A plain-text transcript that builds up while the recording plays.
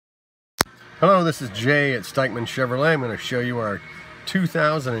Hello, this is Jay at Steichman Chevrolet. I'm going to show you our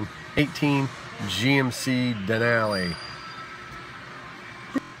 2018 GMC Denali.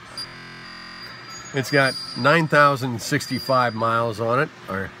 It's got 9,065 miles on it.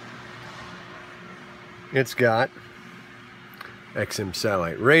 It's got XM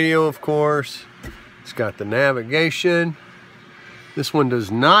satellite radio, of course. It's got the navigation. This one does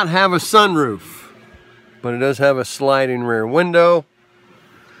not have a sunroof, but it does have a sliding rear window.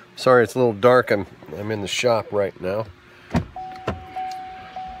 Sorry, it's a little dark. I'm in the shop right now.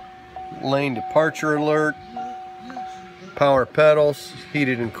 Lane departure alert. Power pedals.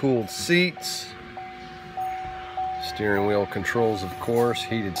 Heated and cooled seats. Steering wheel controls, of course.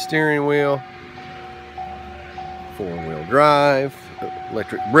 Heated steering wheel. Four-wheel drive.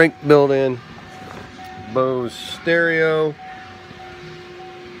 Electric brake built-in. Bose stereo.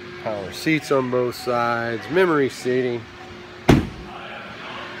 Power seats on both sides. Memory seating.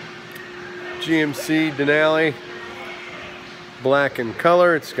 GMC Denali, black in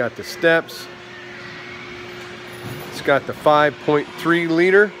color. It's got the steps. It's got the 5.3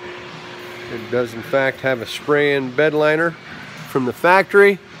 liter. It does in fact have a spray-in bed liner from the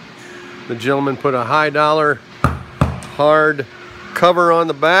factory. The gentleman put a high dollar hard cover on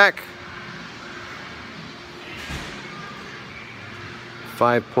the back.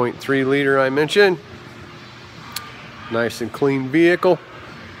 5.3 liter I mentioned. Nice and clean vehicle.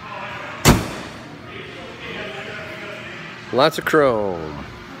 Lots of chrome.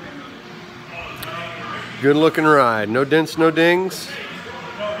 Good looking ride. No dents, no dings.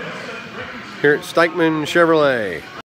 Here at Steichman Chevrolet.